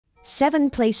7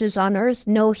 places on Earth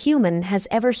no human has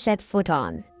ever set foot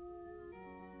on.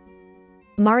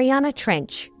 Mariana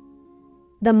Trench.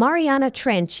 The Mariana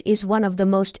Trench is one of the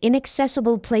most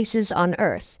inaccessible places on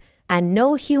Earth, and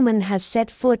no human has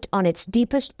set foot on its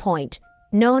deepest point,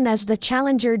 known as the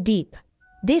Challenger Deep.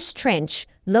 This trench,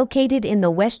 located in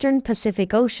the western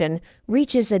Pacific Ocean,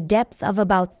 reaches a depth of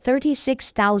about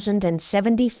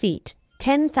 36,070 feet,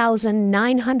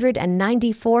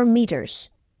 10,994 meters.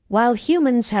 While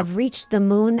humans have reached the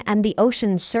moon and the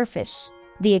ocean's surface,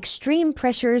 the extreme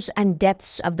pressures and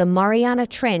depths of the Mariana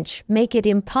Trench make it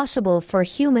impossible for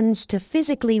humans to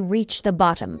physically reach the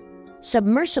bottom.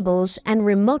 Submersibles and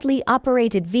remotely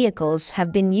operated vehicles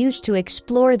have been used to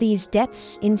explore these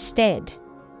depths instead.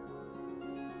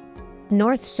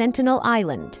 North Sentinel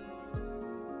Island.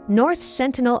 North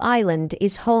Sentinel Island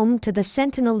is home to the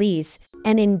Sentinelese,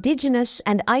 an indigenous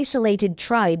and isolated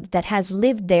tribe that has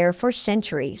lived there for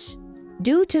centuries.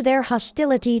 Due to their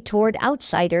hostility toward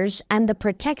outsiders and the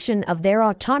protection of their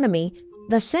autonomy,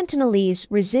 the Sentinelese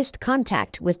resist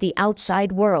contact with the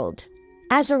outside world.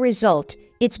 As a result,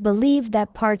 it's believed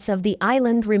that parts of the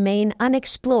island remain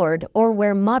unexplored or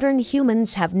where modern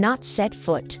humans have not set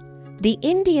foot. The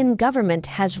Indian government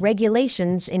has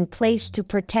regulations in place to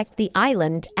protect the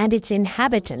island and its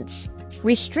inhabitants,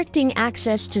 restricting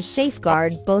access to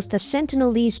safeguard both the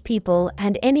Sentinelese people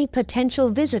and any potential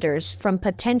visitors from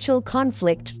potential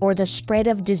conflict or the spread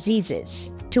of diseases,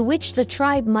 to which the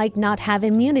tribe might not have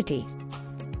immunity.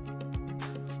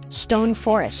 Stone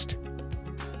Forest.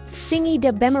 Tsingy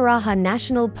de Bemaraha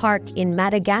National Park in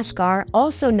Madagascar,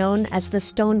 also known as the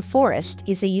Stone Forest,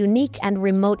 is a unique and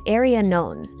remote area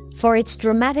known for its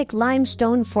dramatic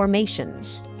limestone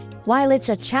formations. While it's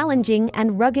a challenging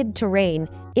and rugged terrain,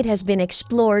 it has been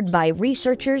explored by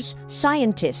researchers,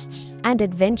 scientists, and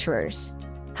adventurers.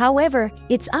 However,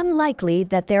 it's unlikely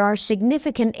that there are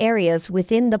significant areas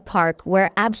within the park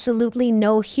where absolutely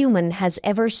no human has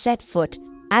ever set foot,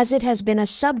 as it has been a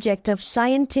subject of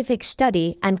scientific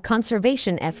study and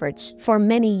conservation efforts for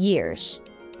many years.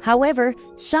 However,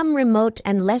 some remote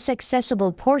and less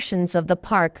accessible portions of the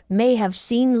park may have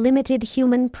seen limited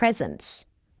human presence.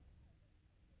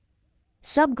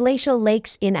 Subglacial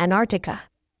lakes in Antarctica.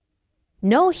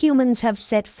 No humans have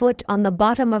set foot on the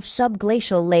bottom of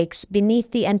subglacial lakes beneath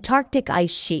the Antarctic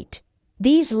ice sheet.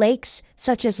 These lakes,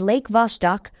 such as Lake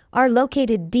Vostok, are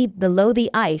located deep below the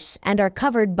ice and are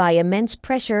covered by immense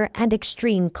pressure and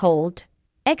extreme cold.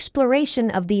 Exploration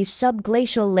of these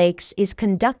subglacial lakes is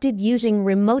conducted using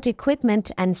remote equipment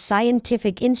and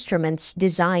scientific instruments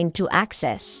designed to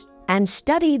access and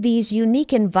study these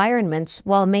unique environments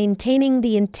while maintaining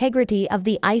the integrity of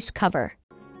the ice cover.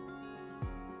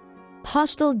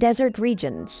 Hostile desert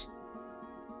regions.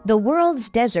 The world's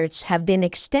deserts have been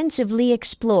extensively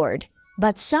explored,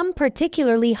 but some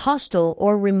particularly hostile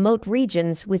or remote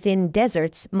regions within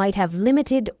deserts might have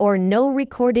limited or no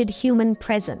recorded human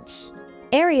presence.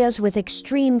 Areas with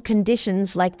extreme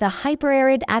conditions like the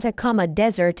hyperarid Atacama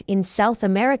Desert in South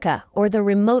America or the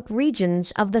remote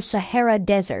regions of the Sahara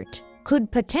Desert could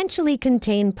potentially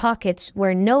contain pockets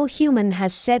where no human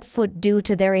has set foot due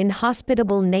to their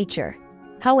inhospitable nature.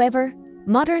 However,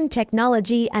 modern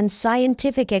technology and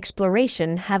scientific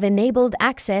exploration have enabled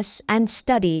access and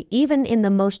study even in the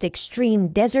most extreme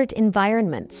desert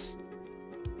environments.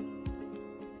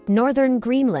 Northern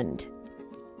Greenland.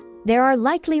 There are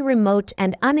likely remote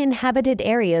and uninhabited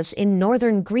areas in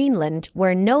northern Greenland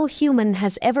where no human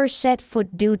has ever set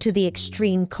foot due to the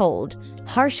extreme cold,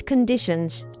 harsh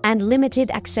conditions, and limited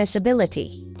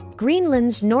accessibility.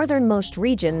 Greenland's northernmost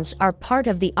regions are part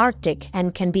of the Arctic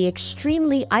and can be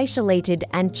extremely isolated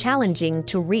and challenging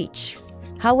to reach.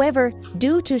 However,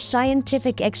 due to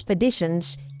scientific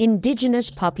expeditions,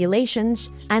 indigenous populations,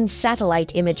 and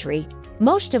satellite imagery,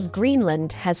 most of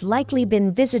Greenland has likely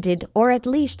been visited or at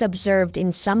least observed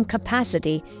in some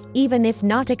capacity, even if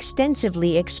not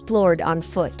extensively explored on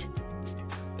foot.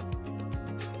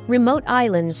 Remote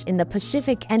islands in the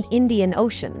Pacific and Indian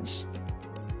Oceans.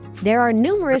 There are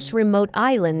numerous remote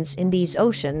islands in these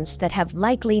oceans that have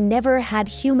likely never had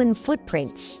human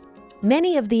footprints.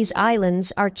 Many of these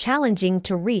islands are challenging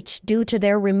to reach due to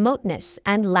their remoteness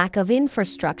and lack of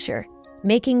infrastructure,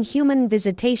 making human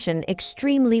visitation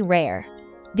extremely rare.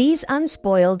 These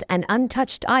unspoiled and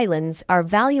untouched islands are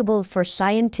valuable for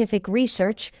scientific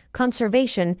research,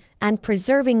 conservation, and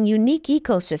preserving unique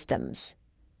ecosystems.